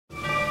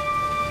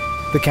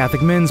the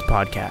Catholic Men's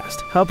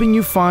Podcast, helping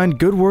you find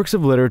good works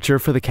of literature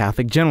for the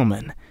Catholic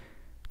gentleman.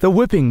 The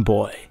Whipping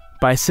Boy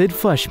by Sid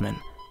Fleshman,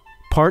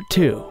 Part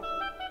 2.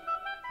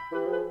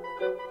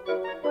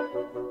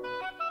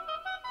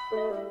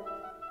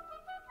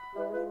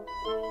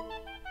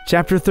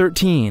 Chapter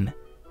 13,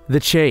 The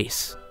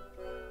Chase.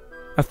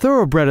 A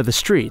thoroughbred of the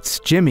streets,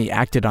 Jimmy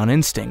acted on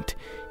instinct.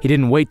 He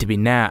didn't wait to be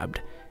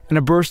nabbed. In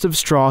a burst of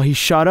straw, he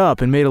shot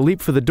up and made a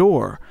leap for the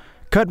door.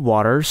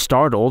 Cutwater,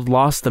 startled,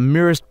 lost the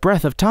merest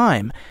breath of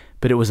time,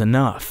 but it was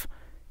enough.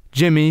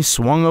 Jimmy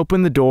swung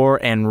open the door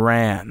and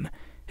ran.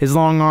 His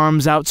long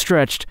arms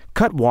outstretched,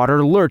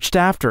 Cutwater lurched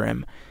after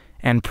him,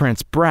 and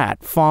Prince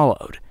Brat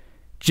followed.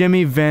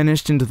 Jimmy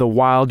vanished into the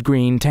wild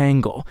green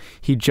tangle.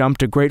 He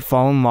jumped a great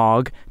fallen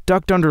log,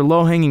 ducked under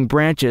low-hanging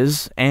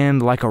branches,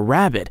 and, like a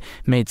rabbit,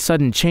 made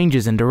sudden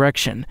changes in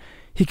direction.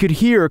 He could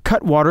hear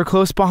Cutwater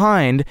close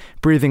behind,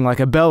 breathing like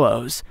a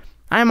bellows.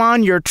 "I'm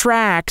on your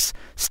tracks.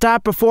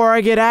 Stop before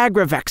I get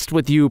agravexed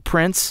with you,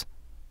 Prince."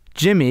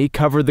 Jimmy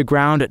covered the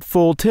ground at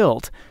full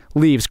tilt.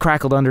 Leaves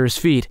crackled under his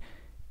feet.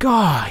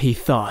 "Gah," he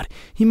thought,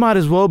 he might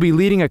as well be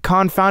leading a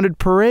confounded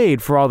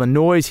parade for all the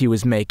noise he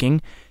was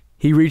making.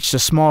 He reached a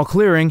small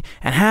clearing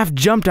and half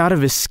jumped out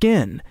of his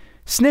skin.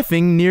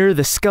 Sniffing near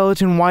the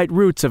skeleton white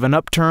roots of an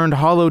upturned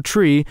hollow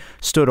tree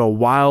stood a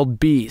wild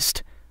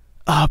beast.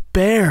 A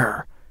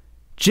bear!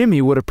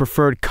 Jimmy would have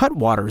preferred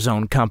Cutwater's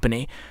own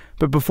company,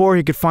 but before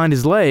he could find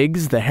his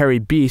legs, the hairy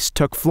beast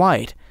took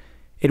flight.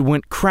 It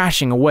went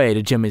crashing away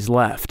to Jimmy's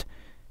left.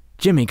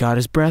 Jimmy got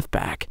his breath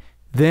back.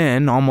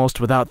 Then, almost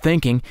without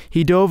thinking,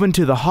 he dove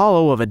into the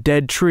hollow of a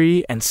dead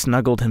tree and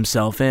snuggled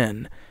himself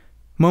in.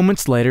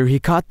 Moments later, he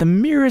caught the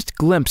merest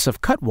glimpse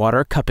of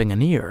Cutwater cupping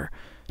an ear.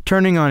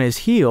 Turning on his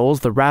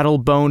heels, the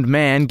rattle-boned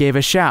man gave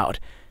a shout.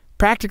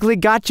 "Practically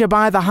got you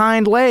by the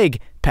hind leg,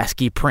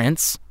 pesky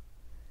prince."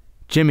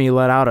 Jimmy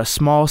let out a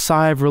small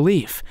sigh of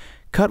relief.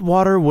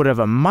 Cutwater would have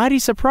a mighty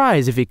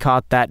surprise if he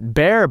caught that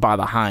bear by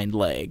the hind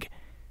leg.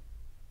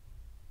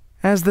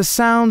 As the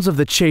sounds of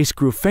the chase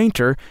grew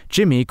fainter,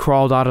 Jimmy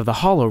crawled out of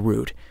the hollow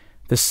root.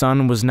 The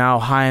sun was now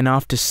high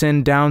enough to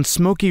send down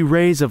smoky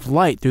rays of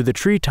light through the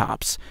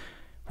treetops.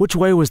 Which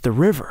way was the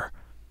river?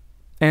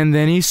 And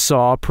then he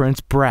saw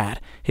Prince Brat,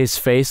 his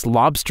face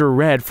lobster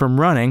red from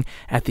running,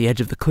 at the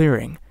edge of the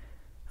clearing.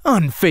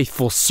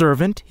 "Unfaithful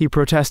servant," he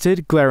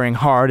protested, glaring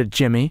hard at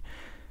Jimmy.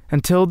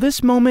 Until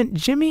this moment,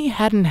 Jimmy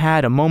hadn't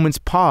had a moment's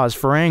pause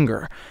for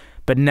anger,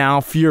 but now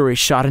fury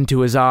shot into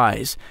his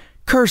eyes.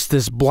 "Curse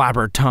this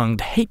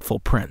blabber-tongued, hateful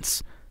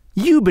prince."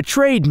 "You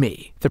betrayed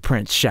me," the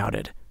prince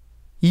shouted.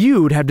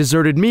 "You'd have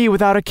deserted me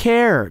without a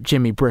care,"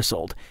 Jimmy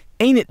bristled.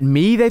 "Ain't it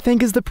me they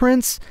think is the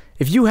prince?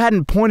 If you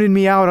hadn't pointed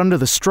me out under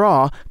the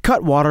straw,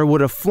 Cutwater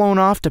would have flown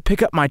off to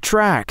pick up my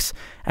tracks,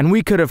 and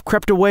we could have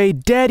crept away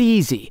dead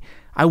easy.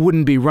 I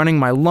wouldn't be running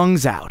my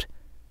lungs out."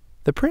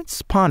 The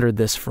prince pondered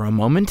this for a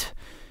moment.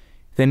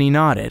 Then he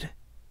nodded.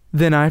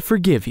 "Then I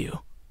forgive you."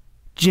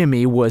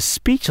 Jimmy was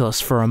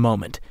speechless for a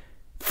moment.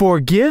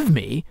 "Forgive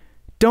me?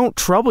 Don't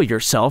trouble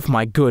yourself,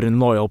 my good and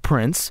loyal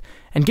prince,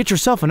 and get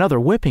yourself another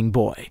whipping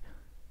boy."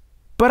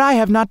 "But I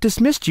have not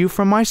dismissed you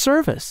from my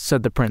service,"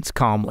 said the prince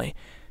calmly.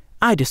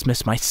 "I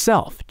dismiss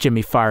myself,"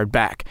 Jimmy fired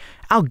back.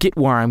 "I'll get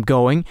where I'm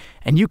going,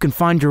 and you can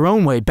find your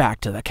own way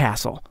back to the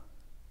castle."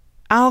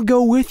 "I'll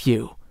go with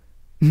you."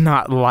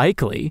 "Not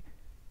likely."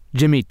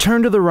 Jimmy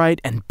turned to the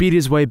right and beat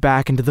his way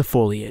back into the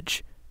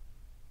foliage.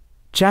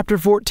 Chapter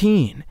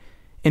 14,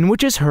 in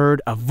which is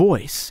heard a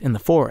voice in the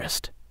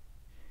forest.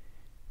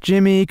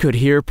 Jimmy could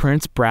hear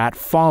Prince Brat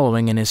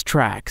following in his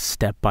tracks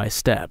step by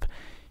step.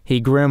 He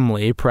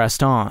grimly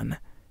pressed on.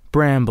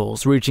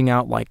 Brambles, reaching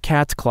out like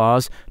cat's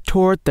claws,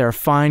 tore at their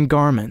fine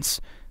garments.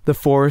 The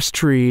forest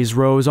trees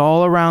rose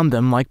all around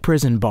them like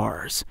prison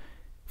bars.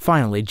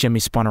 Finally,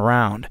 Jimmy spun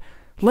around.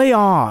 "Lay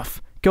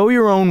off! Go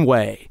your own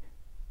way."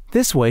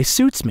 "This way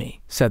suits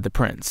me," said the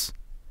prince.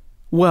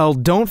 "Well,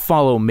 don't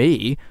follow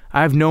me.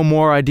 I've no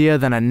more idea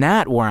than a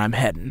gnat where I'm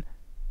headin'."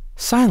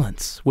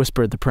 "Silence,"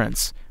 whispered the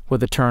prince,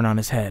 with a turn on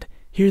his head.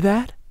 "Hear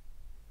that?"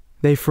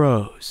 They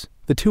froze,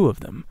 the two of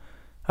them.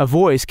 A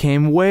voice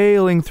came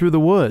wailing through the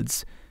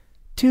woods.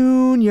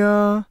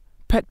 "Petunia,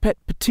 pet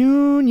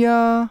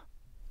Petunia."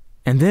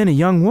 And then a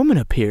young woman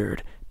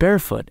appeared,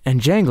 barefoot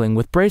and jangling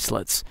with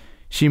bracelets.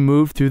 She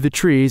moved through the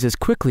trees as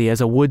quickly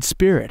as a wood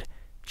spirit.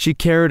 She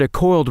carried a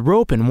coiled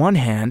rope in one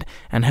hand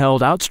and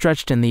held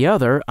outstretched in the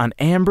other an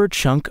amber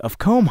chunk of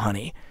comb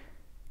honey.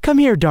 "Come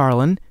here,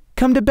 darlin'.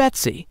 Come to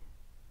Betsy."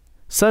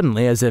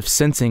 Suddenly, as if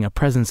sensing a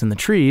presence in the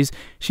trees,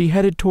 she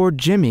headed toward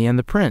Jimmy and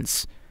the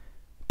prince.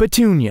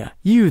 "Petunia,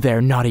 you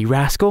there, naughty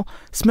rascal.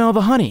 Smell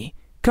the honey.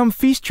 Come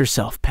feast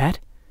yourself, pet."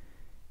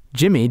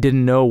 Jimmy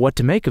didn't know what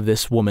to make of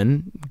this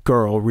woman,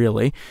 girl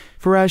really,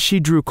 for as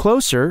she drew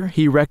closer,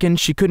 he reckoned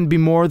she couldn't be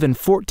more than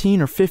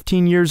 14 or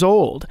 15 years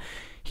old.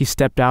 He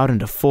stepped out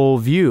into full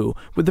view,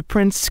 with the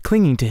prince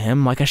clinging to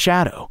him like a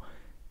shadow.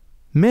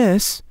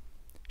 "Miss?"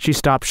 She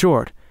stopped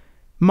short.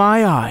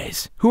 "My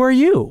eyes! Who are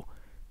you?"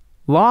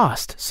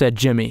 "Lost," said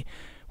Jimmy.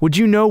 "Would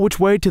you know which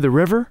way to the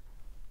river?"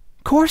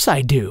 "Course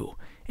I do.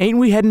 Ain't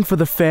we heading for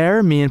the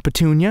fair, me and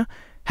Petunia?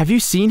 Have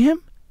you seen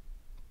him?"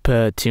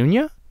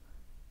 "Petunia?"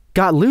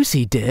 "Got loose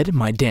he did,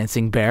 my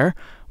dancing bear.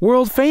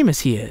 World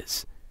famous he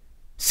is."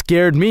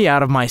 "Scared me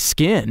out of my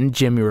skin,"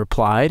 Jimmy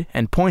replied,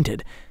 and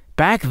pointed.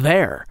 "Back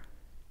there."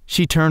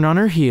 She turned on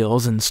her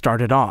heels and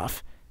started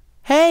off.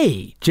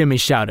 "Hey," Jimmy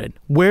shouted,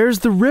 "where's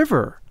the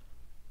river?"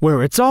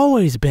 "Where it's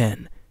always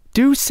been.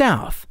 Due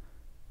south."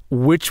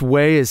 "Which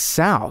way is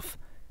south?"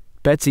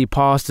 Betsy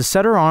paused to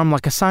set her arm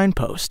like a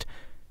signpost.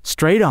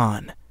 "Straight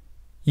on."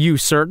 "You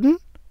certain?"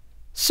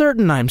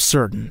 "Certain, I'm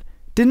certain.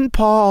 Didn't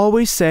Pa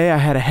always say I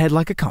had a head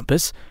like a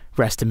compass?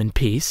 Rest him in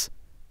peace."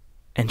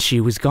 And she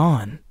was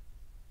gone.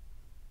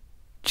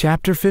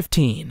 Chapter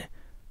 15.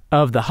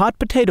 Of the Hot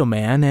Potato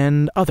Man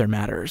and Other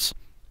Matters.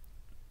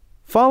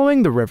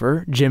 Following the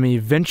river, Jimmy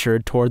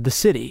ventured toward the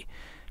city.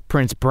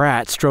 Prince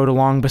Brat strode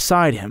along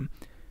beside him.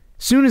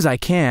 "Soon as I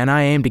can,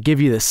 I aim to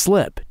give you the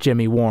slip,"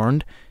 Jimmy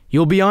warned.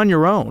 "You'll be on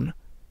your own."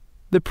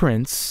 The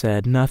prince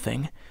said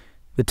nothing.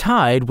 The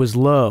tide was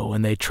low,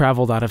 and they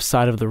traveled out of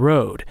sight of the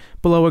road,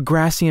 below a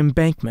grassy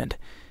embankment.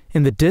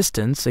 In the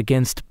distance,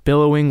 against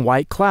billowing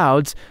white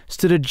clouds,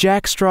 stood a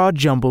jackstraw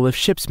jumble of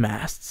ship's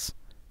masts.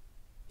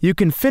 "You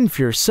can fend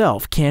for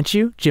yourself, can't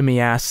you?" Jimmy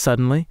asked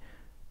suddenly.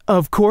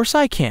 "Of course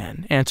I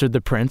can," answered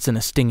the prince in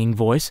a stinging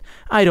voice.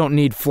 "I don't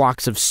need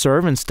flocks of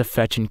servants to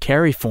fetch and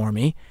carry for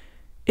me."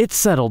 "It's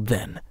settled,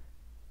 then."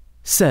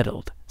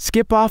 "Settled.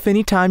 Skip off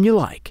any time you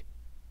like."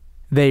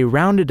 They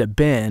rounded a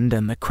bend,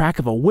 and the crack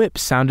of a whip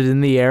sounded in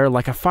the air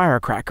like a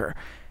firecracker.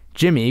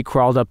 Jimmy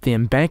crawled up the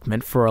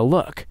embankment for a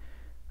look.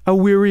 A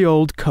weary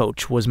old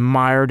coach was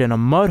mired in a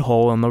mud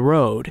hole in the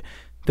road.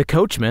 The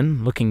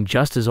coachman, looking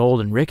just as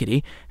old and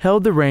rickety,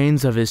 held the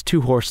reins of his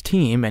two-horse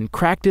team and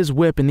cracked his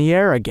whip in the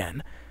air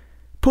again.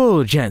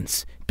 "Pull,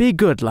 gents. Be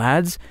good,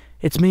 lads.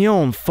 It's me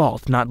own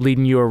fault not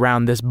leading you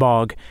around this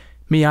bog.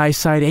 Me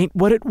eyesight ain't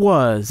what it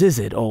was, is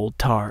it, old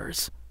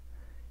tars?"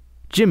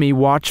 Jimmy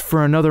watched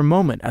for another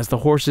moment as the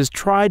horses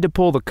tried to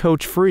pull the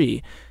coach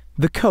free.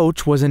 The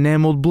coach was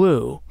enameled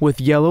blue,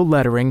 with yellow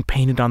lettering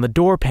painted on the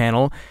door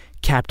panel,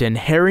 "Captain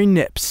Harry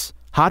Nips,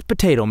 Hot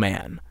Potato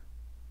Man."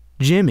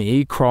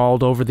 Jimmy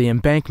crawled over the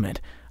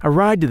embankment. A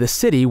ride to the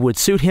city would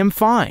suit him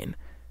fine.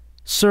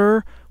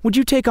 "Sir, would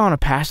you take on a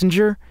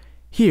passenger?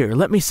 Here,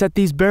 let me set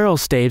these barrel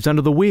staves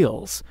under the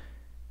wheels."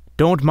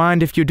 "Don't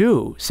mind if you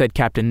do," said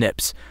Captain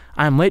Nips.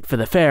 "I'm late for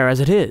the fair as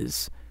it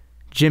is."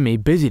 Jimmy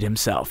busied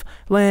himself,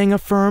 laying a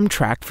firm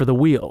track for the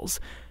wheels.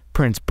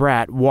 Prince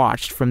Brat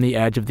watched from the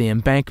edge of the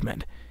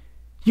embankment.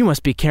 "You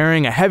must be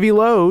carrying a heavy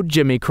load,"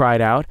 Jimmy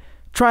cried out.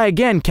 "Try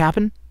again,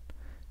 Cap'n."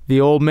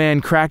 The old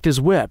man cracked his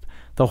whip,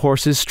 the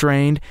horses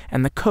strained,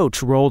 and the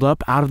coach rolled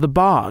up out of the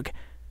bog.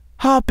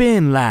 "Hop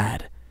in,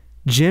 lad."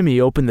 Jimmy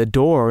opened the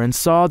door and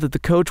saw that the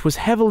coach was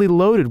heavily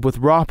loaded with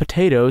raw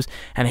potatoes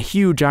and a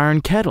huge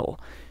iron kettle.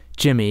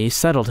 Jimmy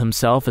settled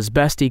himself as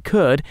best he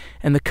could,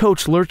 and the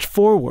coach lurched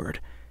forward.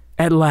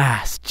 "At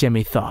last,"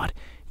 Jimmy thought,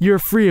 "you're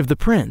free of the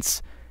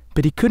prince."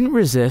 But he couldn't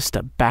resist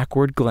a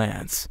backward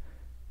glance.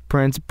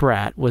 Prince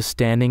Brat was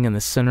standing in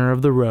the center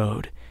of the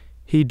road.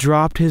 He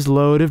dropped his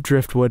load of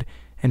driftwood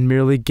and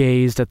merely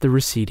gazed at the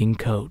receding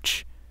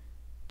coach.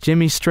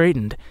 Jimmy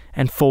straightened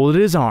and folded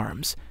his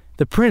arms.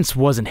 The prince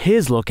wasn't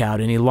his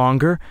lookout any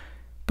longer,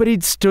 but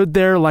he'd stood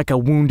there like a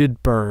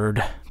wounded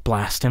bird.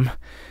 Blast him.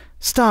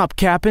 "Stop,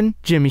 Cap'n,"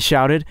 Jimmy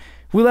shouted.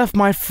 "We left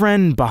my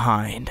friend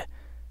behind."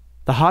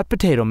 The Hot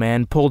Potato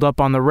Man pulled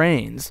up on the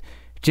reins.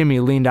 Jimmy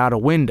leaned out a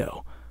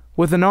window.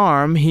 With an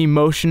arm, he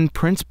motioned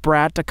Prince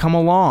Brat to come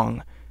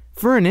along.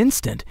 For an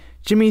instant,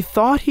 Jimmy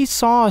thought he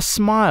saw a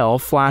smile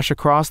flash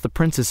across the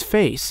prince's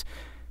face,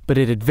 but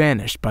it had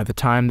vanished by the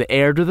time the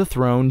heir to the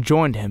throne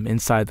joined him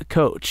inside the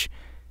coach.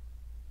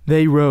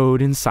 They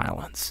rode in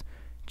silence.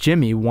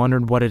 Jimmy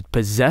wondered what had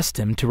possessed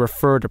him to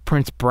refer to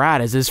Prince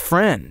Brat as his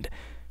friend.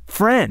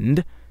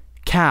 Friend?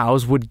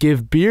 Cows would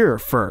give beer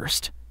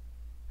first.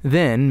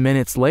 Then,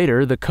 minutes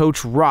later, the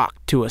coach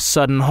rocked to a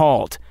sudden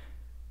halt.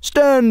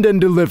 "Stand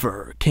and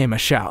deliver," came a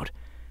shout.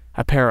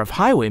 A pair of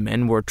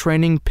highwaymen were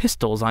training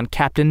pistols on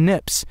Captain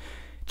Nips.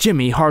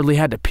 Jimmy hardly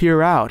had to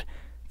peer out.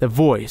 The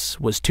voice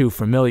was too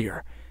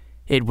familiar.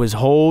 It was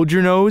Hold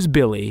Your Nose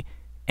Billy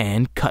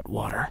and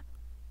Cutwater.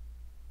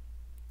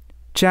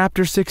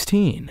 Chapter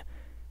 16,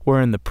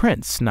 wherein the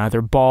prince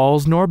neither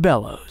bawls nor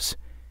bellows.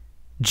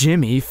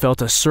 Jimmy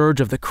felt a surge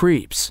of the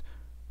creeps.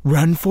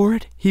 Run for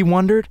it? He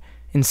wondered.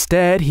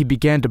 Instead, he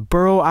began to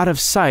burrow out of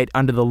sight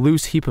under the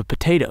loose heap of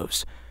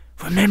potatoes.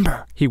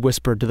 "Remember," he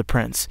whispered to the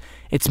prince,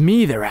 "it's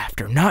me they're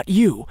after, not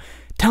you.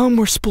 Tell 'em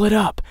we're split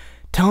up.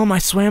 Tell 'em I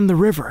swam the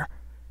river."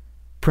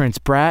 Prince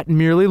Brat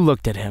merely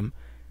looked at him.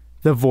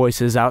 The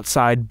voices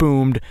outside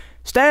boomed,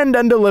 "Stand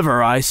and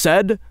deliver, I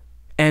said."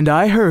 "And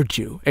I heard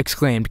you,"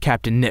 exclaimed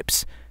Captain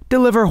Nips.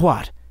 "Deliver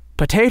what?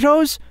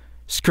 Potatoes?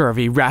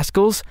 Scurvy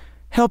rascals.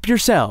 Help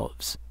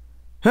yourselves."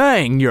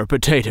 "Hang your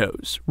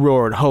potatoes,"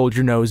 roared Hold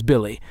Your Nose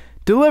Billy.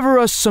 "Deliver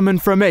us some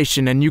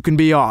information and you can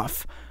be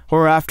off.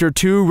 Or after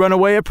 2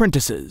 runaway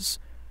apprentices."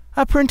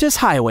 "Apprentice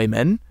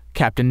highwaymen?"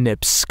 Captain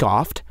Nips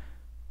scoffed.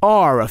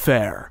 "Our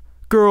affair.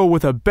 Girl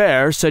with a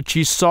bear said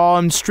she saw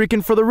him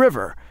streaking for the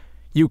river.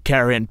 You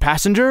carrying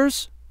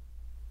passengers?"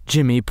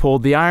 Jimmy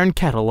pulled the iron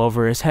kettle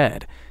over his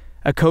head.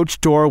 A coach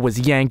door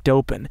was yanked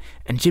open,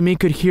 and Jimmy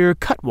could hear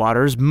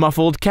Cutwater's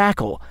muffled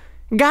cackle.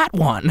 "Got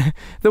one!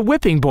 The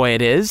whipping boy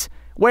it is!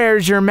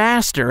 Where's your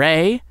master,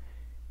 eh?"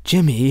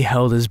 Jimmy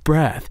held his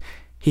breath.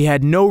 He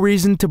had no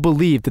reason to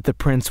believe that the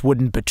prince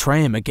wouldn't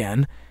betray him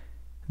again.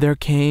 There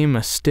came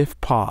a stiff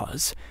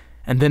pause,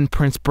 and then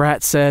Prince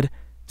Brat said,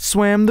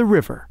 "Swam the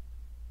river."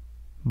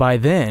 By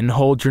then,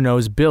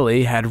 Hold-Your-Nose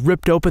Billy had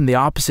ripped open the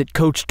opposite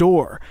coach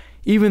door.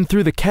 Even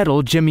through the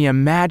kettle, Jimmy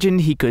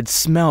imagined he could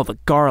smell the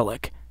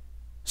garlic.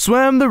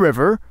 "Swam the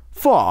river?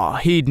 Faw,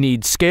 he'd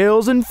need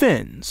scales and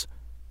fins."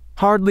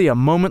 Hardly a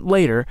moment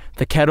later,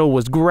 the kettle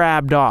was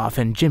grabbed off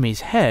and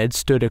Jimmy's head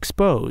stood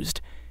exposed.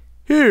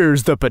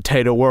 "Here's the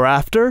potato we're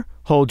after,"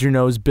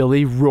 Hold-Your-Nose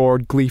Billy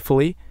roared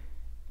gleefully.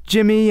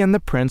 Jimmy and the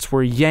prince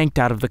were yanked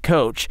out of the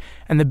coach,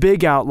 and the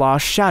big outlaw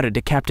shouted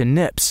to Captain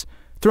Nips,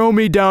 "Throw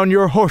me down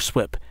your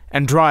horsewhip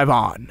and drive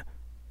on."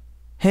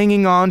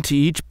 Hanging on to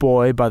each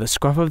boy by the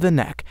scruff of the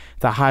neck,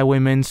 the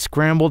highwaymen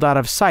scrambled out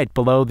of sight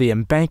below the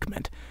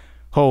embankment.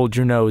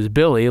 Hold-Your-Nose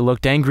Billy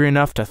looked angry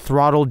enough to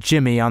throttle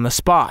Jimmy on the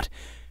spot.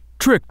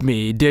 "Tricked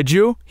me, did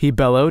you?" he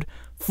bellowed.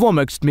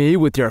 "Flummoxed me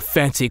with your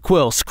fancy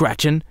quill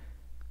scratchin'."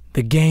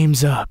 The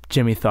game's up,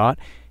 Jimmy thought.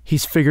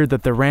 He's figured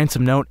that the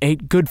ransom note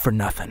ain't good for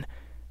nothing.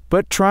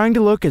 But trying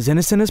to look as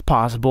innocent as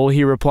possible,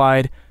 he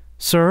replied,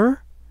 "Sir?"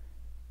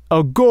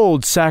 "A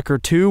gold sack or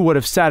two would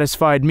have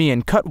satisfied me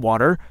and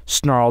Cutwater,"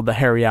 snarled the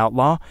hairy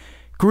outlaw.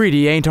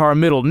 "Greedy ain't our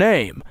middle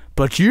name,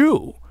 but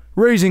you,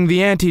 raising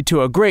the ante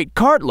to a great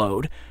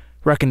cartload,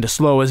 reckoned to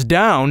slow us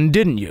down,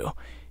 didn't you?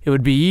 It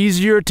would be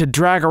easier to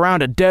drag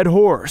around a dead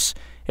horse.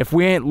 If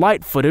we ain't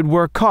light-footed,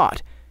 we're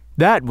caught.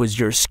 That was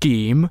your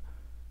scheme."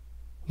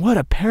 What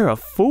a pair of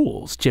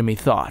fools, Jimmy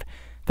thought.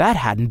 That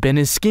hadn't been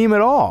his scheme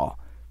at all.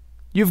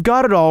 "You've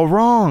got it all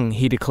wrong,"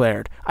 he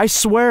declared. "I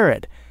swear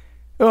it."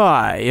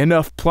 "Aye,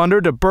 enough plunder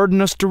to burden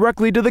us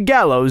directly to the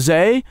gallows,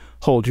 eh?"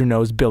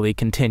 Hold-Your-Nose Billy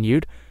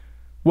continued.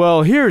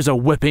 "Well, here's a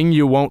whipping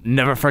you won't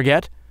never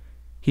forget."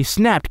 He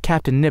snapped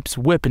Captain Nips'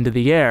 whip into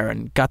the air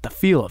and got the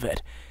feel of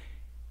it.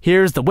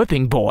 "Here's the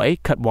whipping boy,"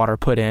 Cutwater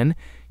put in.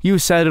 "You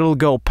said it'll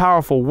go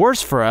powerful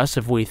worse for us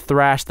if we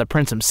thrash the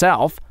prince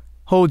himself."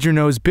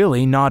 Hold-Your-Nose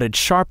Billy nodded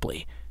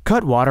sharply.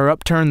 Cutwater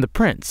upturned the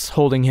prince,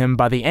 holding him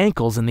by the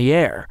ankles in the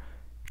air.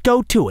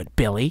 "Go to it,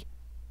 Billy."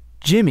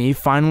 Jimmy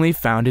finally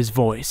found his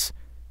voice.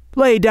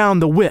 "Lay down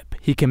the whip,"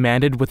 he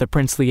commanded with a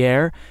princely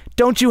air.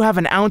 "Don't you have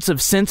an ounce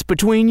of sense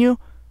between you?"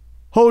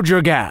 "Hold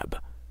your gab."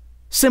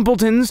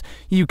 "Simpletons,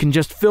 you can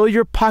just fill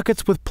your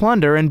pockets with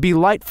plunder and be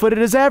light-footed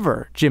as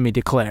ever," Jimmy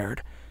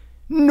declared.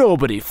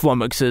 "Nobody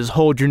flummoxes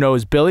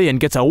Hold-Your-Nose Billy and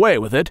gets away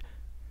with it."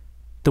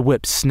 The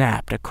whip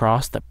snapped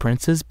across the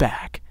prince's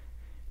back.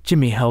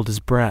 Jimmy held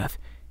his breath.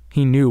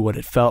 He knew what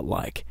it felt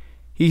like.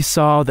 He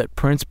saw that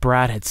Prince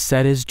Brat had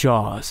set his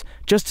jaws,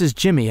 just as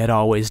Jimmy had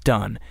always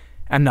done,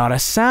 and not a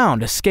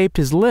sound escaped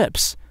his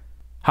lips.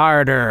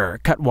 "Harder,"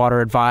 Cutwater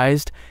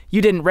advised.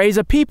 "You didn't raise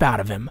a peep out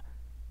of him."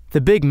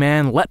 The big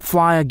man let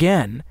fly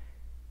again.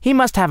 "He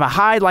must have a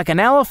hide like an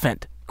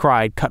elephant,"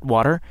 cried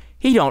Cutwater.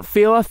 "He don't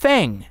feel a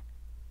thing."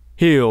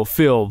 "He'll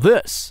feel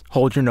this,"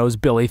 Hold-Your-Nose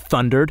Billy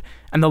thundered,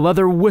 and the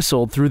leather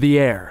whistled through the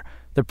air.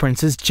 The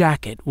prince's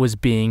jacket was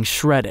being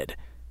shredded.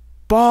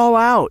 "Bawl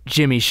out,"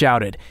 Jimmy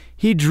shouted.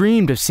 He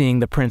dreamed of seeing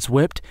the prince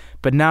whipped,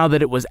 but now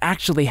that it was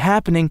actually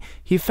happening,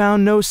 he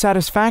found no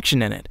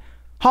satisfaction in it.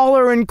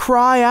 "Holler and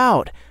cry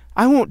out.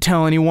 I won't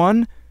tell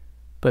anyone."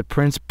 But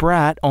Prince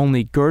Brat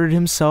only girded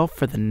himself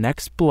for the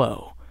next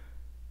blow.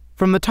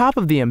 From the top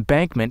of the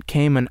embankment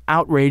came an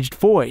outraged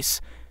voice.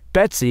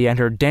 Betsy and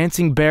her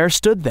dancing bear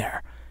stood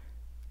there.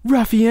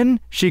 "Ruffian,"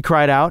 she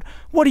cried out,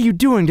 "what are you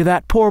doing to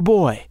that poor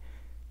boy?"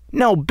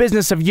 "No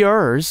business of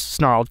yours,"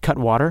 snarled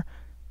Cutwater.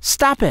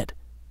 "Stop it."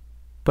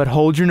 But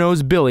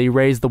Hold-Your-Nose Billy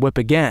raised the whip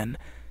again.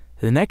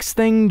 The next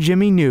thing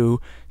Jimmy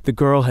knew, the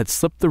girl had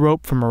slipped the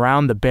rope from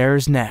around the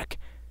bear's neck.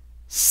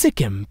 "Sick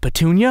him,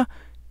 Petunia.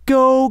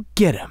 Go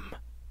get him."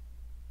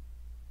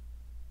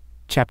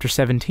 Chapter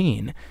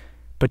 17.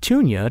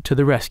 Petunia to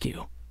the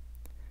Rescue.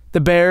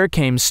 The bear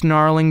came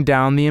snarling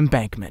down the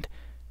embankment.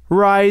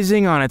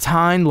 Rising on its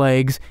hind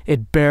legs,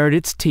 it bared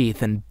its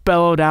teeth and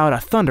bellowed out a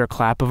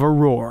thunderclap of a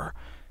roar.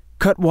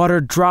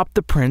 Cutwater dropped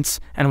the prince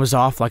and was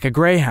off like a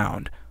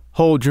greyhound.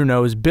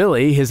 Hold-Your-Nose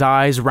Billy, his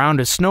eyes round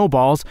as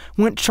snowballs,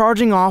 went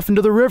charging off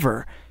into the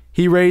river.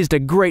 He raised a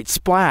great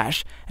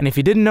splash, and if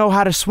he didn't know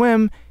how to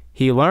swim,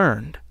 he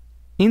learned.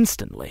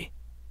 Instantly.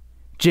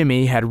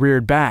 Jimmy had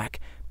reared back,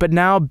 but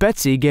now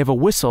Betsy gave a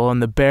whistle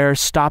and the bear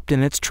stopped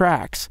in its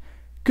tracks.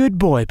 "Good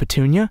boy,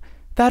 Petunia.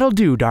 That'll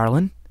do,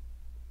 darlin'."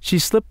 She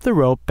slipped the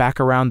rope back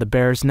around the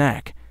bear's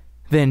neck.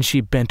 Then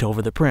she bent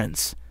over the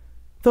prince.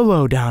 "The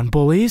low-down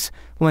bullies,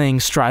 laying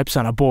stripes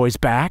on a boy's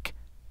back."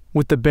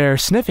 With the bear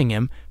sniffing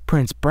him,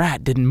 Prince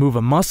Brat didn't move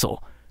a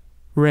muscle.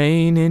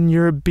 "Rein in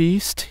your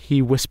beast,"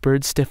 he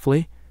whispered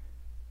stiffly.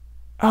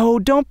 "Oh,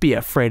 don't be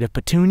afraid of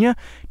Petunia.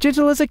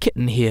 Gentle as a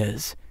kitten he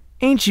is.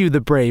 Ain't you the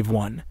brave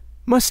one?"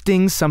 Must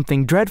sting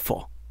something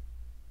dreadful.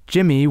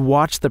 Jimmy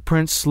watched the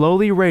prince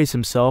slowly raise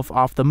himself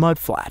off the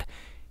mudflat.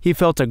 He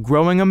felt a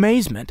growing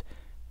amazement.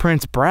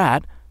 Prince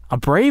Brat, a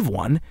brave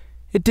one,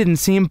 it didn't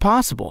seem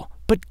possible.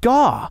 But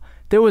gaw,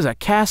 there was a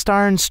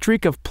cast-iron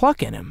streak of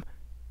pluck in him.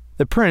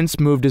 The prince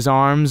moved his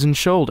arms and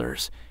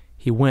shoulders.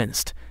 He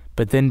winced,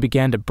 but then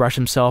began to brush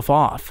himself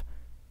off.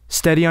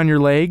 "Steady on your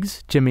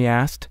legs?" Jimmy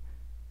asked.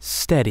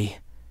 "Steady."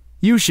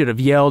 "You should have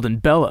yelled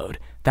and bellowed.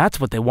 That's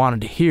what they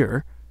wanted to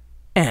hear."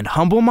 "And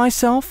humble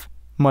myself?"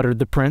 muttered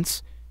the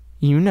prince.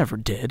 "You never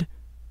did."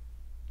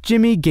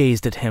 Jimmy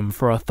gazed at him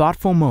for a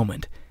thoughtful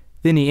moment.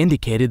 Then he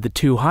indicated the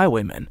two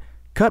highwaymen.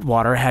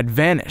 Cutwater had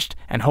vanished,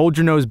 and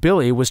Hold-Your-Nose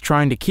Billy was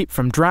trying to keep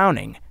from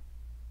drowning.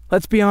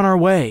 "Let's be on our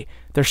way.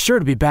 They're sure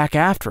to be back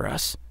after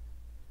us."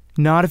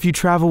 "Not if you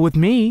travel with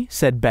me,"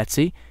 said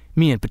Betsy.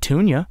 "Me and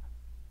Petunia."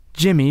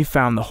 Jimmy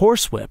found the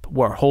horsewhip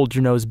where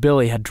Hold-Your-Nose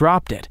Billy had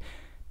dropped it.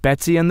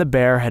 Betsy and the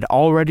bear had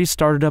already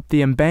started up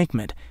the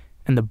embankment,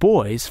 and the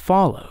boys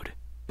followed.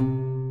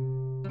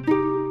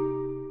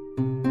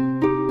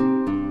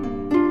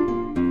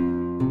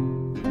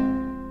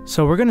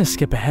 So we're going to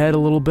skip ahead a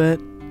little bit.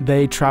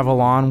 They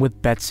travel on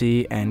with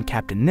Betsy and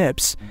Captain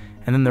Nips,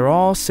 and then they're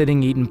all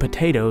sitting eating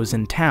potatoes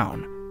in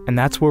town, and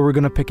that's where we're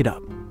going to pick it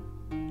up.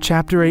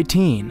 Chapter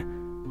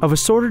 18, of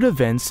assorted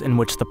events in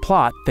which the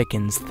plot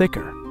thickens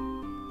thicker.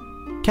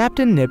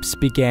 Captain Nips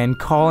began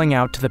calling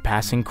out to the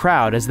passing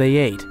crowd as they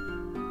ate.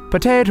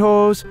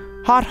 "Potatoes!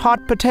 Hot,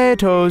 hot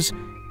potatoes!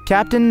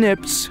 Captain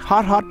Nips,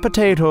 hot, hot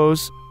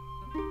potatoes!"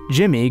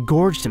 Jimmy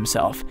gorged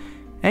himself,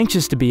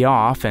 anxious to be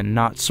off and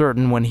not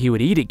certain when he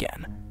would eat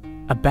again.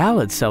 A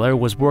ballad seller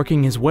was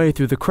working his way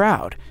through the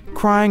crowd,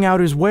 crying out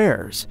his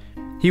wares.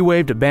 He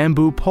waved a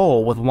bamboo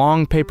pole with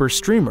long paper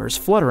streamers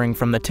fluttering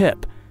from the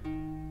tip.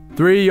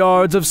 3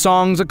 yards of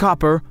songs a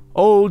copper,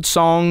 old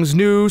songs,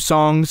 new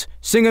songs,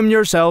 sing 'em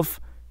yourself.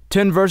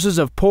 10 verses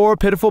of poor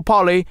pitiful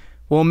Polly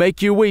will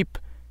make you weep.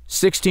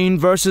 16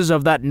 verses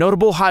of that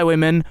notable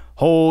highwayman,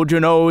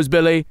 Hold-Your-Nose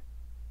Billy.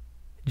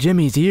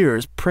 Jimmy's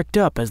ears pricked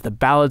up as the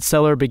ballad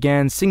seller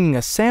began singing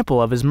a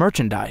sample of his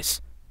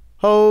merchandise.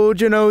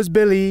 "Hold-Your-Nose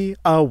Billy,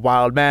 a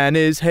wild man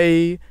is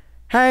he.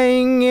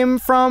 Hang him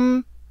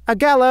from a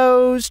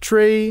gallows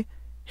tree.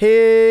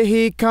 Here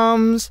he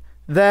comes,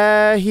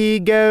 there he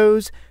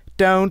goes.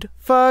 Don't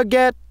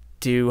forget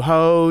to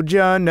hold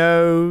your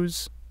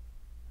nose."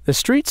 The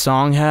street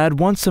song had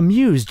once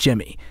amused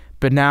Jimmy,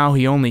 but now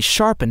he only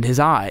sharpened his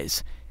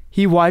eyes.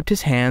 He wiped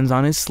his hands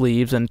on his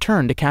sleeves and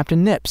turned to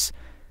Captain Nips.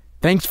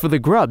 "Thanks for the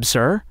grub,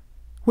 sir."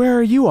 "Where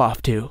are you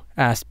off to?"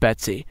 asked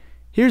Betsy.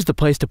 "Here's the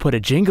place to put a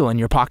jingle in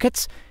your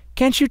pockets.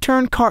 Can't you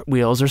turn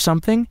cartwheels or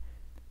something?"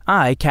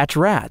 "I catch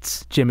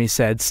rats," Jimmy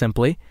said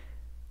simply.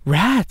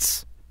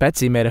 "Rats?"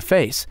 Betsy made a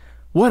face.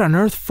 "What on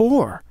earth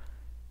for?"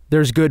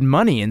 "There's good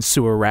money in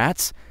sewer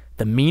rats.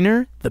 The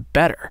meaner, the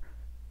better."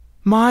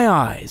 "My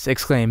eyes!"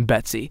 exclaimed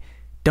Betsy.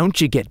 "Don't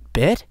you get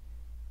bit?"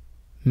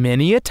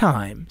 "Many a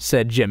time,"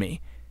 said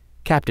Jimmy.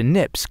 Captain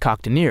Nips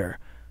cocked an ear.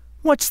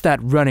 "What's that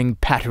running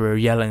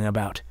patterer yelling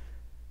about?"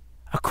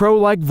 A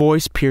crow-like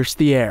voice pierced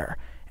the air,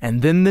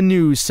 and then the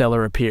news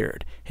seller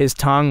appeared, his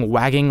tongue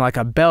wagging like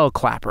a bell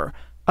clapper,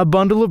 a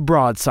bundle of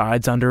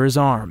broadsides under his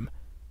arm.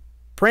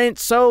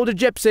 "Prince sold to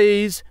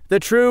gypsies, the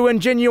true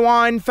and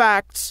genuine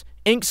facts,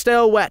 ink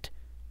still wet,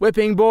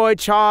 whipping boy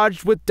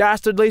charged with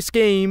dastardly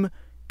scheme,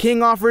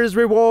 king offers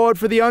reward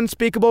for the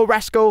unspeakable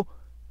rascal,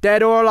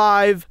 dead or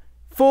alive,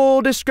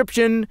 full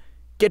description,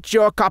 get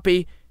your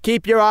copy,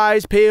 keep your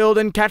eyes peeled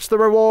and catch the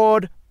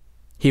reward."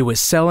 He was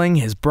selling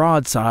his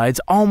broadsides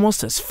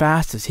almost as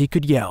fast as he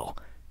could yell.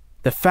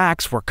 The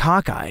facts were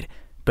cockeyed,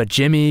 but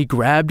Jimmy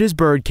grabbed his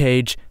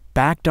birdcage,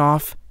 backed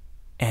off,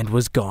 and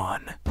was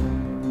gone.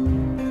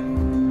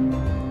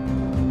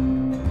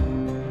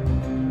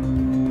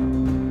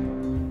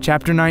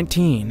 Chapter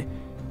 19,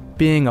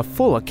 being a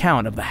full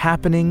account of the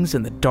happenings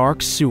in the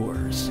dark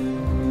sewers.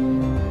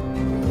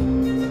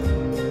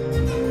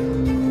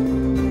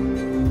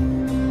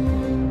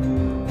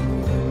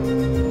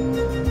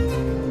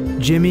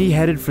 Jimmy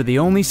headed for the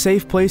only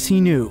safe place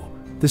he knew,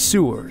 the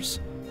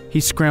sewers. He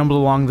scrambled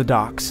along the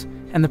docks,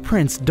 and the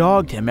prince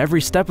dogged him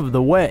every step of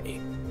the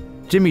way.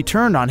 Jimmy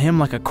turned on him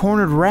like a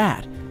cornered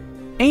rat.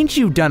 "Ain't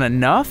you done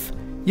enough?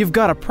 You've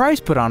got a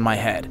price put on my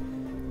head.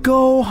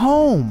 Go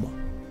home."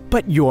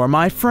 "But you're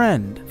my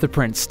friend," the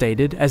prince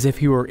stated, as if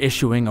he were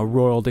issuing a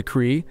royal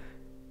decree.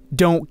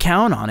 "Don't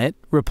count on it,"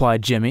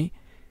 replied Jimmy.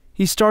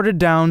 He started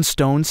down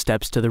stone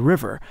steps to the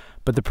river,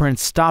 but the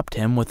prince stopped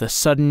him with a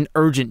sudden,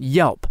 urgent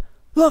yelp.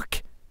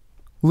 "Look!"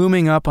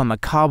 Looming up on the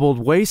cobbled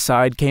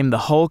wayside came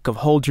the hulk of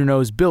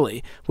Hold-Your-Nose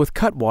Billy, with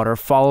Cutwater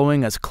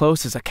following as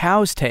close as a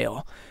cow's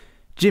tail.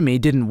 Jimmy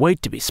didn't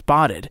wait to be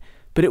spotted,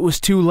 but it was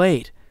too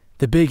late.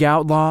 The big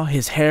outlaw,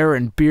 his hair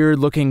and beard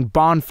looking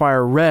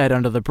bonfire red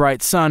under the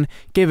bright sun,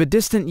 gave a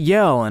distant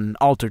yell and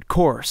altered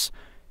course.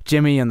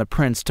 Jimmy and the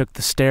prince took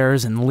the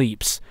stairs in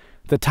leaps.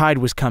 The tide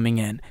was coming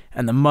in,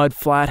 and the mud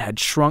flat had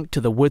shrunk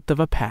to the width of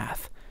a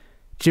path.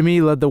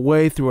 Jimmy led the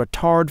way through a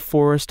tarred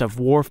forest of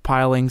wharf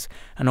pilings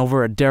and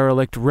over a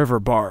derelict river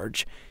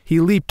barge. He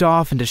leaped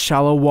off into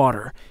shallow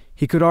water.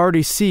 He could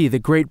already see the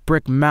great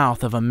brick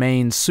mouth of a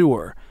main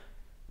sewer.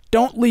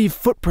 "Don't leave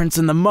footprints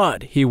in the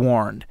mud," he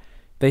warned.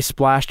 They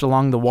splashed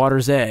along the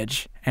water's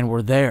edge and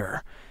were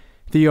there.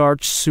 The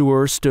arched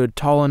sewer stood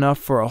tall enough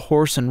for a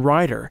horse and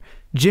rider.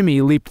 Jimmy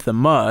leaped the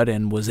mud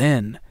and was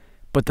in.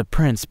 But the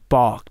prince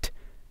balked.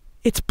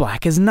 "It's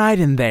black as night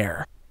in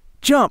there.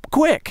 Jump,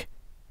 quick!"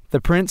 The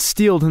prince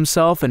steeled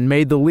himself and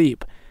made the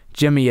leap.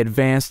 Jimmy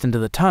advanced into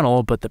the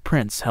tunnel, but the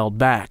prince held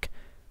back.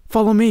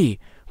 "Follow me.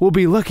 We'll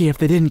be lucky if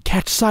they didn't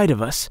catch sight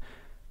of us."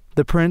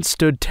 The prince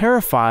stood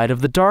terrified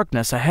of the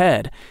darkness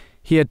ahead.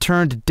 He had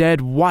turned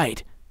dead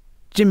white.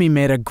 Jimmy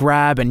made a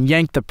grab and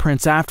yanked the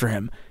prince after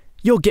him.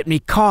 "You'll get me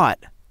caught."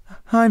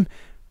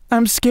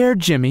 I'm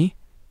scared, Jimmy."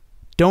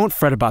 "Don't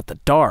fret about the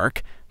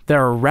dark.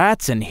 There are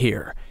rats in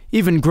here.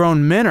 Even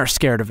grown men are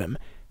scared of him.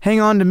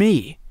 Hang on to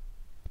me."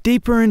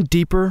 Deeper and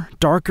deeper,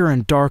 darker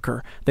and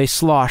darker, they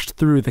sloshed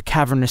through the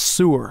cavernous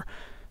sewer.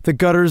 The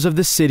gutters of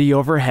the city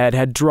overhead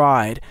had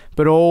dried,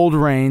 but old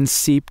rain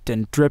seeped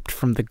and dripped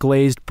from the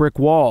glazed brick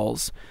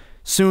walls.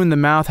 Soon the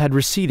mouth had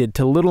receded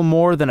to little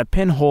more than a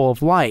pinhole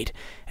of light,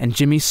 and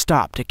Jimmy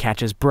stopped to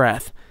catch his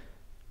breath.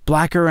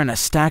 "Blacker than a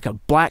stack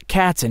of black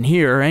cats in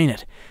here, ain't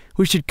it?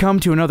 We should come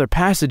to another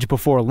passage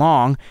before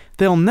long.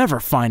 They'll never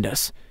find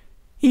us.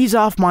 Ease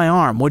off my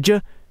arm, would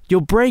you?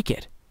 You'll break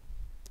it."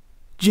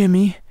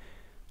 "Jimmy."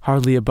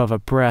 Hardly above a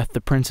breath,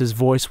 the prince's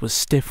voice was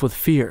stiff with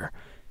fear.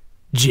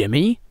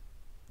 "Jimmy?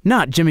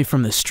 Not Jimmy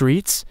from the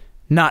streets.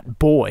 Not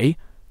boy.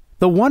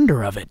 The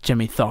wonder of it,"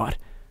 Jimmy thought.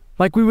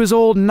 "Like we was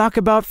old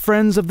knockabout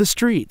friends of the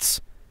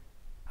streets."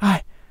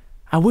 I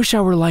wish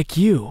I were like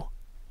you."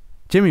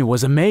 Jimmy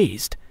was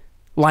amazed.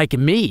 "Like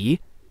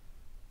me?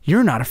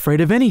 You're not afraid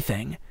of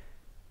anything."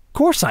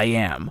 "Course I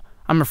am.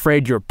 I'm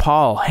afraid your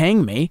pa'll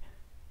hang me."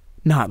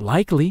 "Not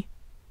likely."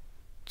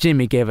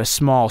 Jimmy gave a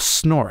small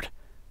snort.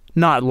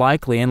 "Not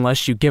likely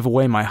unless you give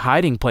away my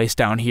hiding place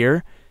down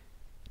here."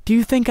 "Do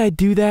you think I'd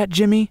do that,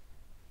 Jimmy?"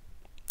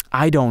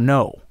 "I don't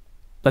know.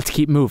 Let's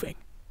keep moving."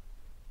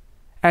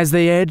 As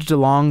they edged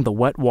along the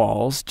wet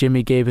walls,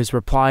 Jimmy gave his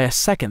reply a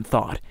second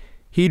thought.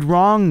 He'd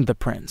wronged the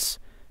prince.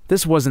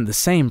 This wasn't the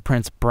same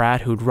Prince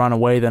Brat who'd run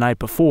away the night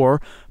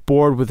before,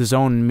 bored with his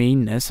own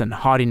meanness and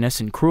haughtiness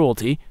and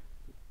cruelty.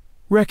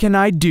 "Reckon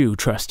I do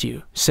trust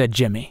you," said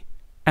Jimmy.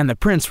 And the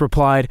prince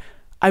replied,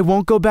 "I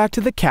won't go back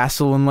to the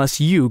castle unless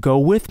you go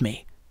with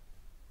me."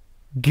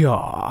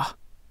 Gaw.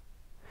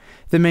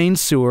 The main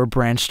sewer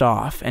branched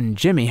off, and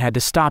Jimmy had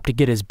to stop to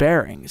get his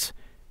bearings.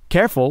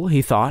 Careful,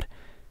 he thought.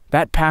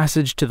 That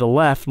passage to the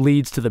left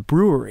leads to the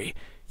brewery.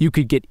 You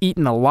could get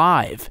eaten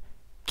alive.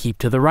 Keep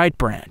to the right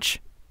branch.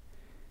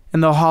 In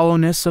the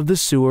hollowness of the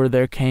sewer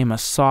there came a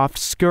soft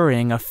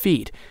scurrying of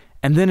feet,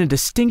 and then a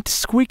distinct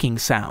squeaking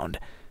sound.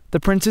 The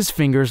prince's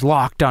fingers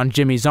locked on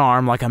Jimmy's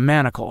arm like a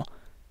manacle.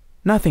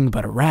 "Nothing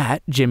but a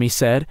rat," Jimmy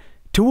said.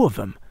 "2 of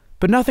them,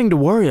 but nothing to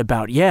worry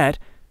about yet.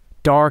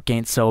 Dark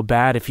ain't so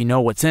bad if you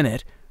know what's in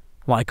it,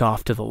 like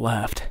off to the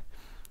left.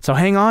 So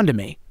hang on to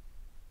me."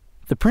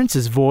 The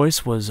prince's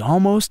voice was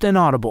almost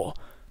inaudible.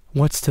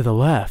 "What's to the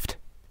left?"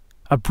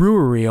 "A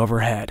brewery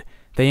overhead.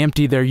 They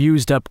empty their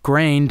used-up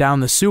grain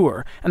down the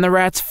sewer, and the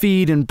rats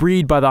feed and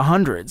breed by the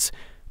hundreds.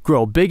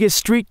 Grow big as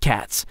street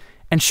cats,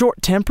 and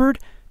short-tempered,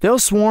 they'll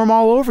swarm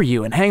all over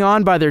you and hang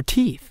on by their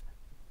teeth."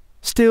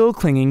 Still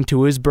clinging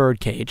to his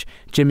birdcage,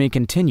 Jimmy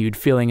continued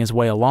feeling his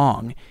way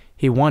along.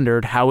 He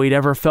wondered how he'd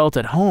ever felt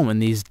at home in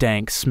these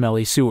dank,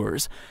 smelly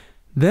sewers.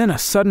 Then a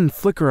sudden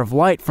flicker of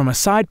light from a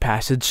side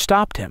passage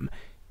stopped him.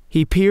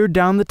 He peered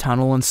down the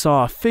tunnel and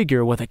saw a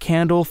figure with a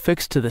candle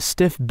fixed to the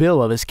stiff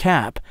bill of his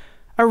cap.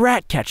 A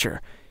rat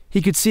catcher.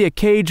 He could see a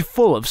cage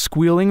full of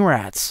squealing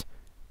rats.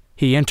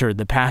 He entered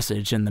the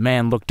passage, and the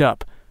man looked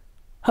up.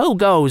 "Who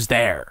goes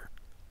there?"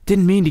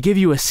 "Didn't mean to give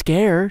you a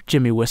scare,"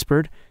 Jimmy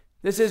whispered.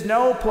 "This is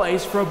no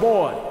place for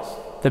boys."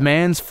 The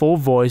man's full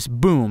voice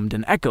boomed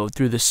and echoed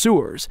through the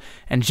sewers,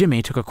 and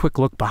Jimmy took a quick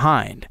look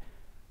behind.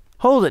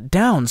 "Hold it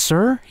down,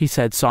 sir," he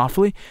said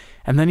softly,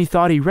 and then he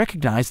thought he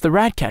recognized the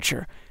rat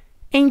catcher.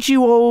 "Ain't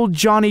you old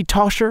Johnny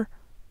Tosher?"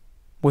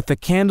 With the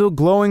candle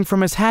glowing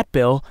from his hat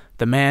bill,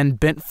 the man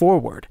bent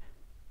forward.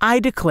 "I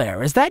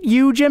declare, is that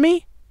you,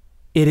 Jimmy?"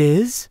 "It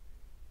is."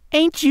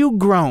 "Ain't you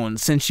grown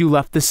since you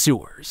left the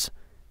sewers?"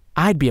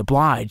 "I'd be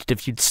obliged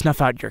if you'd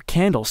snuff out your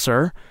candle,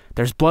 sir.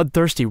 There's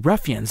bloodthirsty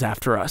ruffians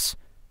after us."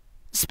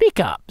 "Speak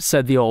up,"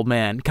 said the old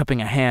man,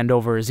 cupping a hand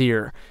over his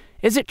ear.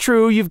 "Is it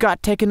true you've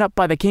got taken up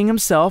by the king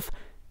himself?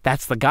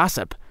 That's the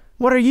gossip.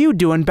 What are you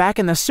doing back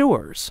in the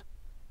sewers?"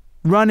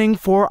 "Running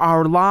for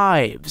our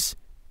lives."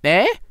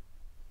 "Eh?"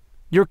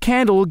 "Your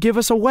candle will give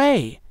us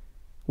away."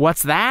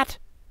 "What's that?"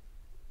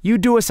 "You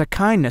do us a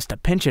kindness to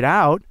pinch it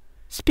out."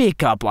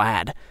 "Speak up,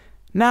 lad.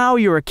 Now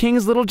you're a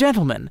king's little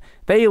gentleman.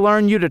 They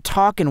learn you to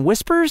talk in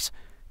whispers?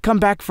 Come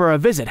back for a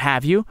visit,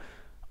 have you?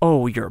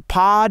 Oh, your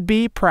pa'd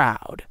be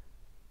proud."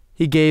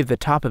 He gave the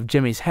top of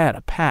Jimmy's head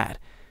a pat.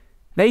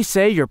 "They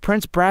say you're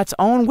Prince Brat's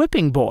own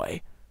whipping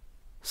boy."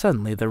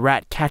 Suddenly the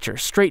rat catcher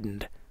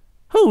straightened.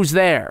 Who's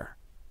there?"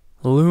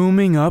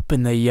 Looming up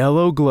in the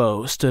yellow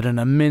glow stood an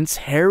immense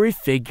hairy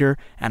figure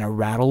and a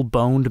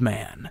rattle-boned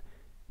man.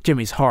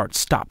 Jimmy's heart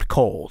stopped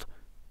cold.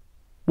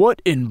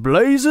 "What in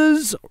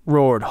blazes?"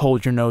 roared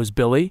Hold-Your-Nose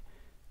Billy.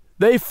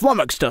 "They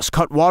flummoxed us,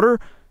 Cutwater.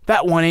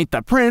 That one ain't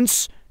the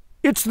prince.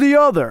 It's the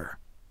other."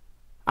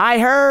 "I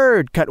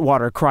heard,"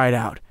 Cutwater cried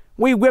out.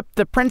 "We whipped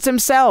the prince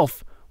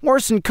himself.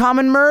 Worse'n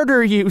common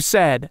murder, you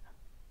said."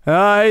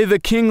 "Aye, the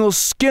king'll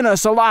skin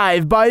us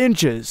alive by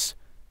inches."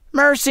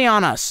 "Mercy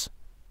on us."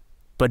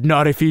 "But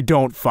not if he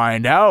don't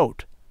find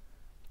out."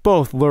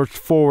 Both lurched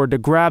forward to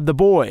grab the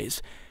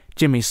boys.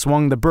 Jimmy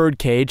swung the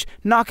birdcage,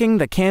 knocking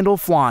the candle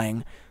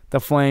flying. The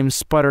flames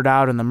sputtered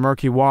out in the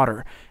murky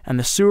water, and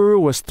the sewer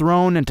was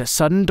thrown into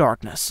sudden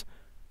darkness.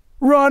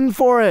 "Run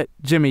for it!"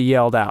 Jimmy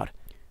yelled out.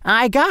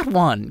 "I got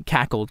one,"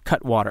 cackled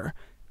Cutwater.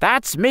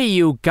 "That's me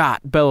you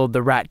got," bellowed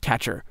the rat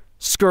catcher.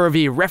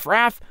 "Scurvy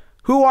riffraff,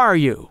 who are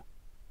you?"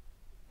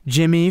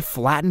 Jimmy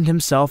flattened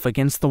himself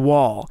against the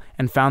wall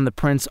and found the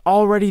prince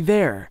already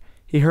there.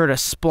 He heard a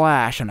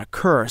splash and a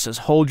curse as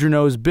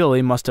Hold-Your-Nose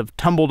Billy must have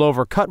tumbled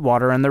over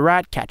Cutwater and the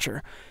rat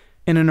catcher.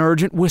 In an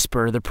urgent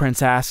whisper, the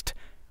prince asked,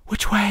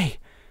 "Which way?"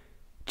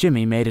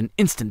 Jimmy made an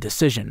instant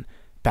decision,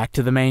 back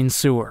to the main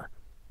sewer.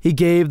 He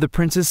gave the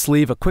prince's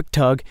sleeve a quick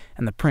tug,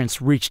 and the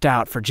prince reached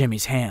out for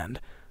Jimmy's hand.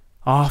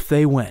 Off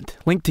they went,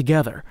 linked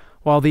together,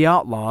 while the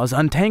outlaws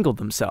untangled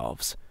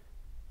themselves.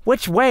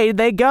 "Which way'd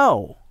they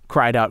go?"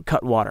 cried out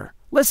Cutwater.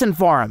 "Listen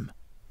for 'em."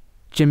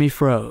 Jimmy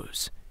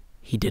froze.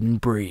 He didn't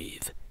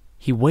breathe.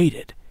 He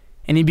waited,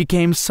 and he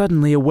became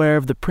suddenly aware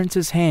of the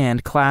prince's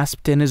hand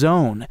clasped in his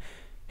own.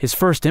 His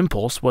first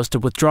impulse was to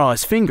withdraw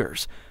his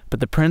fingers, but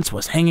the prince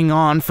was hanging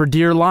on for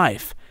dear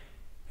life.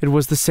 It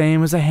was the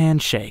same as a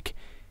handshake,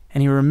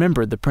 and he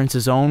remembered the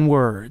prince's own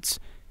words.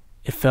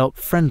 It felt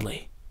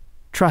friendly,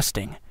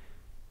 trusting.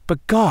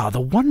 But God,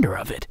 the wonder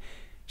of it!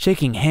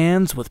 Shaking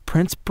hands with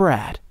Prince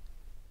Brat.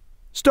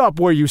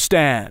 "Stop where you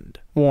stand,"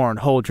 warned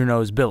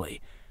Hold-Your-Nose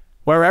Billy.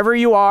 "Wherever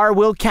you are,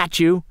 we'll catch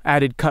you,"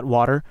 added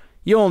Cutwater.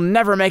 "You'll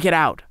never make it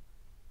out."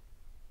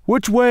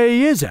 "Which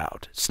way is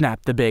out?"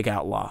 snapped the big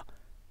outlaw.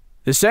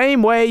 "The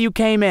same way you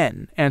came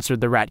in,"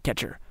 answered the rat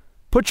catcher.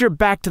 "Put your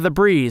back to the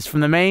breeze from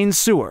the main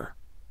sewer."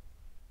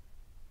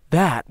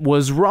 That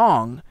was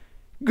wrong.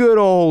 Good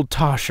old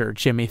Tosher,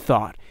 Jimmy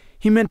thought.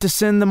 He meant to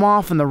send them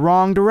off in the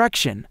wrong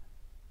direction.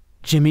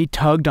 Jimmy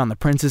tugged on the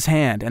prince's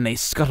hand, and they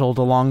scuttled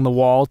along the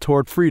wall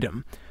toward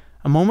freedom.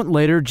 A moment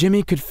later,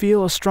 Jimmy could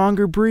feel a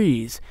stronger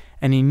breeze,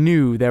 and he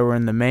knew they were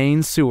in the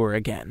main sewer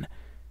again.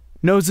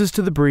 Noses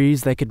to the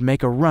breeze, they could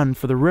make a run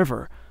for the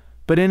river,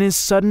 but in his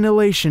sudden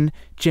elation,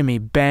 Jimmy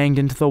banged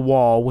into the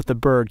wall with the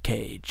bird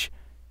cage.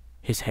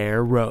 His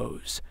hair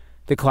rose.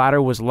 The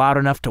clatter was loud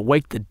enough to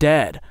wake the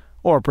dead,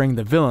 or bring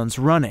the villains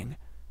running.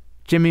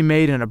 Jimmy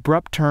made an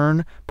abrupt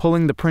turn,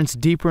 pulling the prince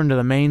deeper into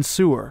the main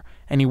sewer,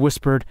 and he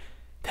whispered,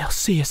 "They'll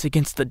see us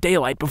against the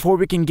daylight before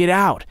we can get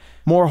out.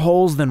 More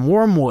holes than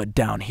wormwood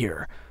down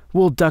here.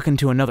 We'll duck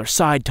into another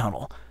side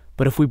tunnel,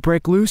 but if we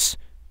break loose,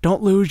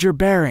 don't lose your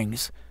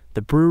bearings.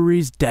 The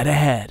brewery's dead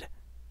ahead."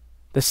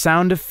 The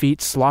sound of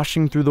feet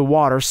sloshing through the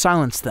water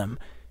silenced them.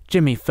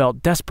 Jimmy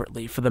felt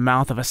desperately for the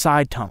mouth of a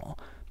side tunnel,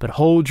 but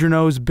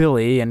Hold-Your-Nose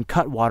Billy and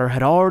Cutwater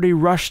had already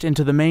rushed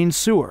into the main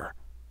sewer.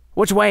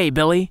 "Which way,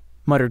 Billy?"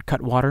 muttered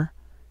Cutwater.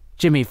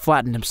 Jimmy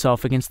flattened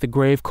himself against the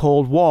grave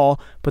cold wall,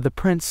 but the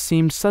prince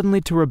seemed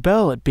suddenly to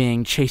rebel at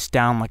being chased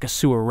down like a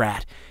sewer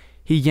rat.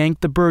 He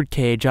yanked the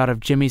birdcage out of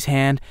Jimmy's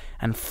hand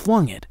and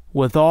flung it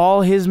with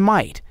all his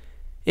might.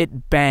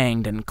 It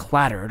banged and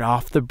clattered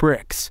off the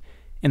bricks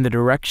in the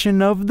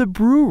direction of the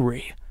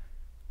brewery.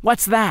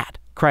 "What's that?"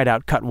 cried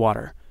out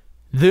Cutwater.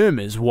 "Them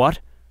is what.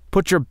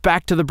 Put your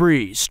back to the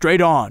breeze,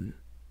 straight on."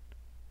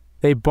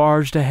 They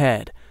barged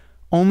ahead.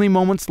 Only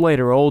moments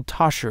later, old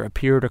Tosher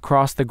appeared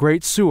across the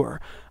great sewer,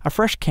 a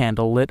fresh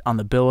candle lit on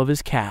the bill of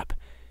his cap.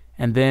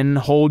 And then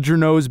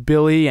Hold-Your-Nose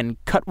Billy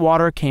and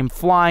Cutwater came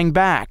flying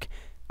back.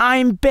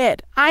 "I'm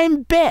bit!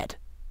 I'm bit!"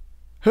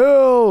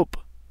 "Help!"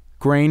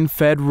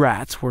 Grain-fed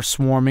rats were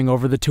swarming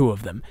over the two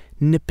of them,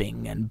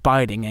 nipping and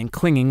biting and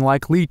clinging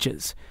like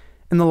leeches.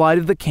 In the light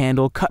of the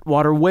candle,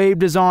 Cutwater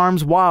waved his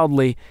arms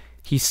wildly.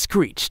 He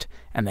screeched,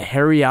 and the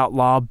hairy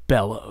outlaw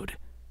bellowed.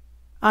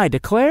 "I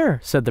declare,"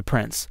 said the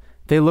prince,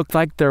 "they look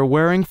like they're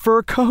wearing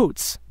fur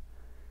coats."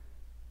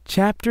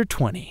 Chapter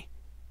 20,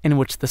 in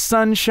which the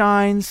sun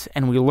shines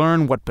and we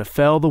learn what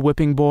befell the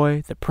whipping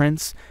boy, the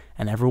prince,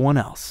 and everyone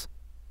else.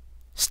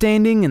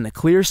 Standing in the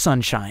clear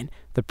sunshine,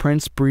 the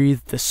prince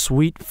breathed the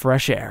sweet,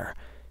 fresh air.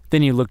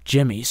 Then he looked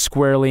Jimmy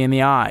squarely in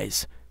the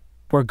eyes.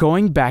 "We're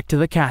going back to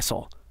the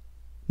castle."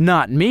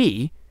 "Not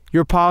me.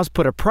 Your pa's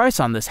put a price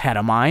on this hat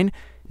of mine.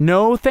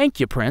 No, thank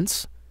you,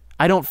 Prince.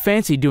 I don't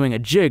fancy doing a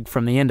jig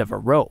from the end of a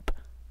rope."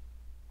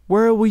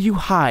 "Where will you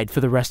hide for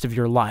the rest of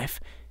your life?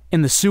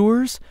 In the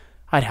sewers?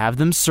 I'd have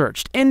them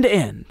searched end to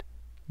end."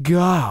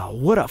 Gah,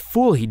 what a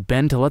fool he'd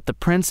been to let the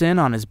prince in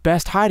on his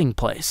best hiding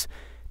place.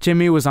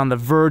 Jimmy was on the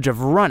verge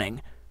of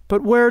running,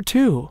 but where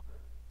to?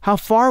 How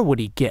far would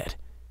he get?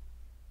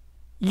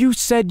 "You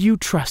said you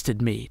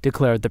trusted me,"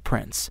 declared the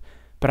prince,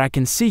 but I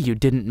can see you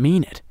didn't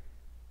mean it."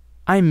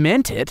 "I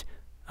meant it,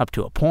 up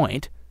to a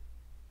point."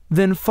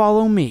 "Then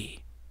follow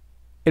me."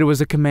 It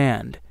was a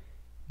command.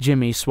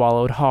 Jimmy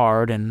swallowed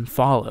hard and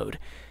followed.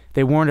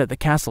 They weren't at the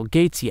castle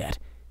gates yet.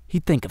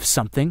 He'd think of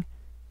something.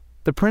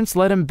 The prince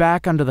led him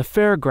back onto the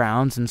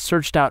fairgrounds and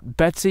searched out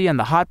Betsy and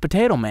the hot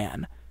potato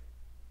man.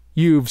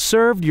 "You've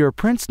served your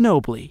prince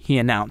nobly," he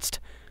announced.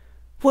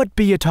 "What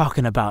be you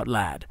talking about,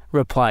 lad?"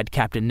 replied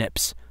Captain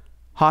Nips.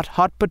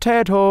 Hot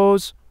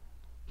potatoes."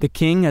 "The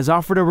king has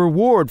offered a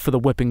reward for the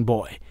whipping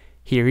boy.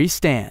 Here he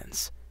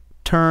stands.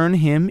 Turn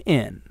him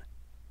in."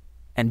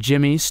 And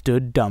Jimmy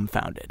stood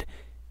dumbfounded.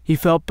 He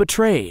felt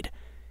betrayed.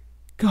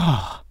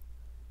 "Gah!"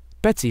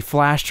 Betsy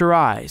flashed her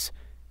eyes.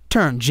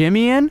 "Turn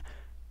Jimmy in?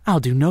 I'll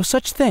do no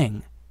such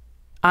thing."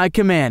 "I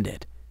command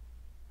it."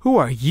 "Who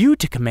are you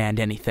to command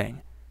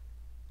anything?"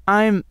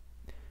 I'm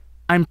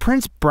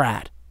Prince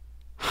Brat."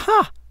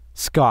 "Ha!"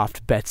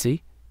 scoffed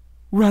Betsy.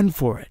 Run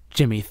for it,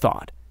 Jimmy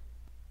thought.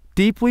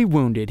 Deeply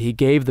wounded, he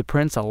gave the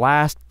prince a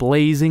last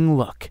blazing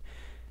look.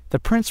 The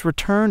prince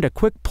returned a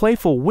quick,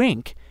 playful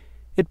wink.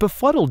 It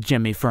befuddled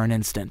Jimmy for an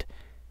instant.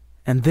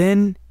 And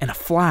then, in a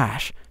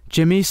flash,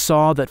 Jimmy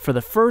saw that for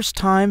the first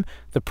time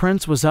the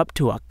prince was up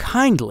to a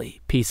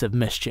kindly piece of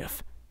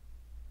mischief.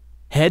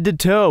 "Head to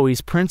toe,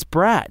 he's Prince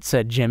Brat,"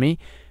 said Jimmy.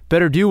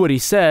 "Better do what he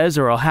says,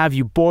 or I'll have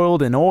you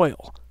boiled in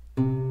oil."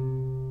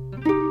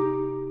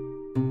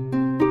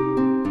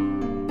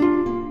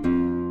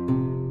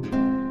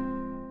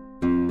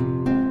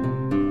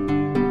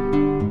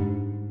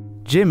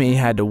 Jimmy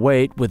had to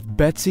wait with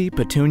Betsy,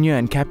 Petunia,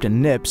 and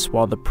Captain Nips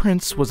while the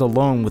prince was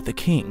alone with the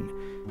king.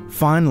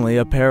 Finally,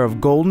 a pair of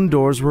golden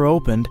doors were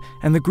opened,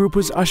 and the group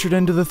was ushered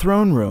into the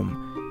throne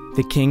room.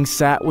 The king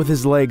sat with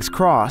his legs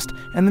crossed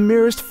and the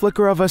merest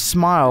flicker of a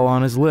smile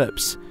on his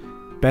lips.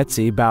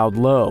 Betsy bowed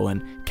low,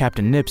 and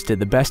Captain Nips did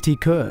the best he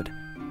could.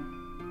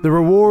 "The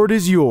reward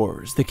is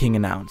yours," the king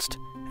announced,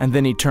 and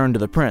then he turned to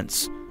the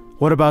prince.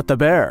 "What about the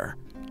bear?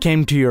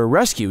 Came to your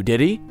rescue, did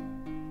he?"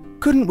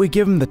 "Couldn't we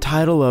give him the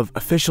title of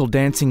official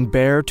dancing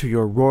bear to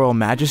your royal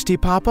majesty,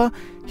 Papa?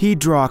 He'd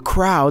draw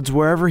crowds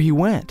wherever he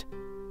went."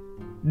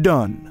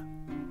 "Done."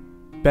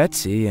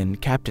 Betsy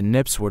and Captain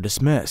Nips were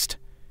dismissed.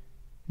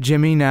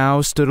 Jimmy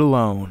now stood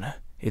alone,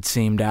 it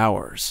seemed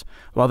hours,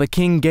 while the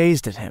king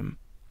gazed at him.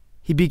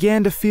 He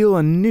began to feel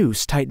a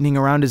noose tightening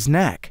around his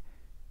neck.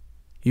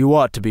 "You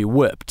ought to be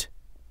whipped."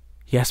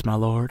 "Yes, my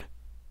lord."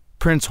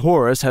 "Prince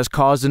Horace has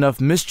caused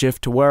enough mischief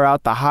to wear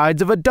out the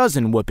hides of a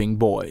dozen whipping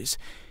boys.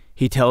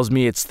 He tells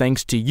me it's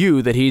thanks to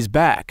you that he's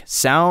back,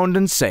 sound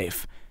and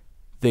safe.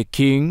 The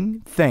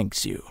king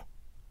thanks you."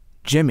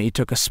 Jimmy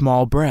took a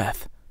small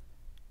breath.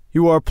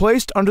 "You are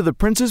placed under the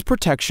prince's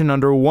protection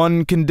under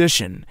one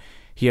condition.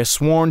 He has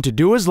sworn to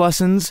do his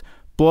lessons,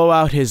 blow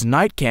out his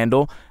night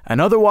candle, and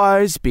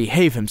otherwise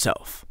behave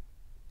himself."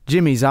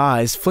 Jimmy's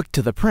eyes flicked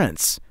to the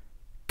prince.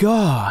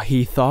 "Gaw,"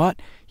 he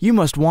thought, "you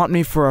must want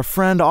me for a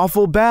friend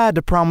awful bad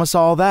to promise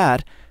all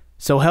that.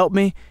 So help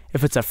me,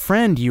 if it's a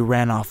friend you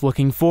ran off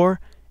looking for,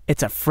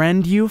 it's a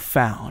friend you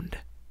found."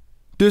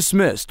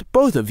 "Dismissed,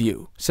 both of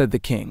you," said the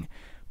king,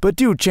 "but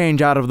do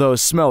change out of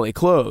those smelly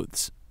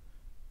clothes."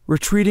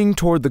 Retreating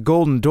toward the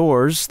golden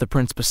doors, the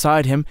prince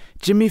beside him,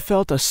 Jimmy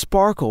felt a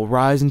sparkle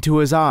rise into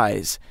his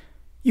eyes.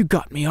 "You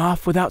got me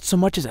off without so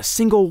much as a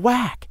single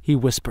whack," he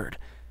whispered.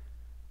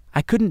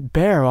 "I couldn't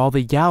bear all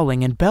the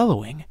yowling and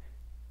bellowing."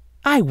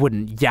 "I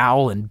wouldn't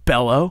yowl and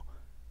bellow."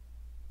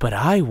 "But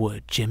I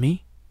would,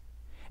 Jimmy."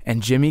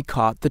 And Jimmy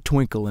caught the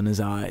twinkle in his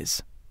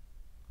eyes.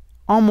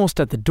 Almost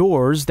at the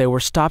doors, they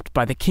were stopped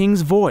by the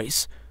king's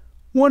voice.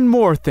 "One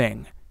more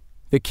thing."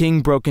 The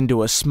king broke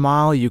into a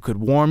smile you could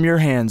warm your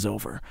hands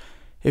over.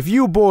 "If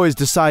you boys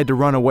decide to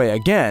run away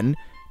again,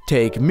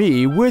 take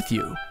me with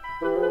you."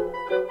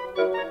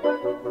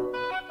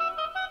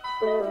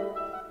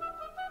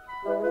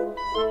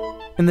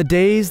 In the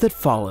days that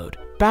followed,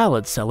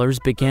 ballad sellers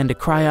began to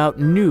cry out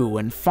new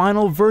and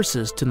final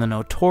verses to the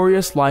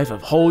notorious life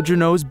of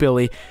Hold-Your-Nose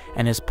Billy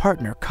and his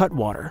partner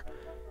Cutwater.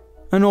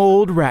 An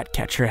old rat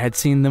catcher had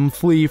seen them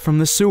flee from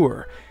the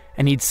sewer,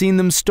 and he'd seen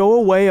them stow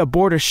away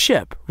aboard a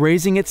ship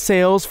raising its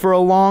sails for a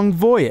long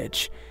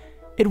voyage.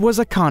 It was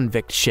a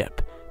convict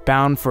ship,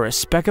 bound for a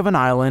speck of an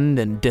island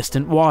in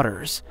distant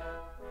waters.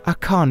 A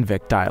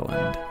convict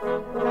island.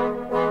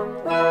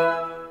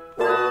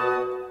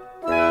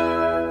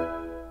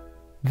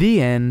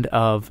 The end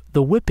of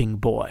The Whipping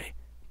Boy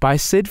by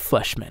Sid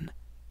Fleshman.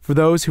 For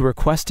those who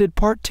requested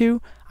Part 2,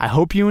 I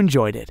hope you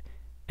enjoyed it.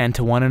 And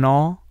to one and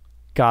all,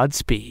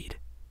 Godspeed.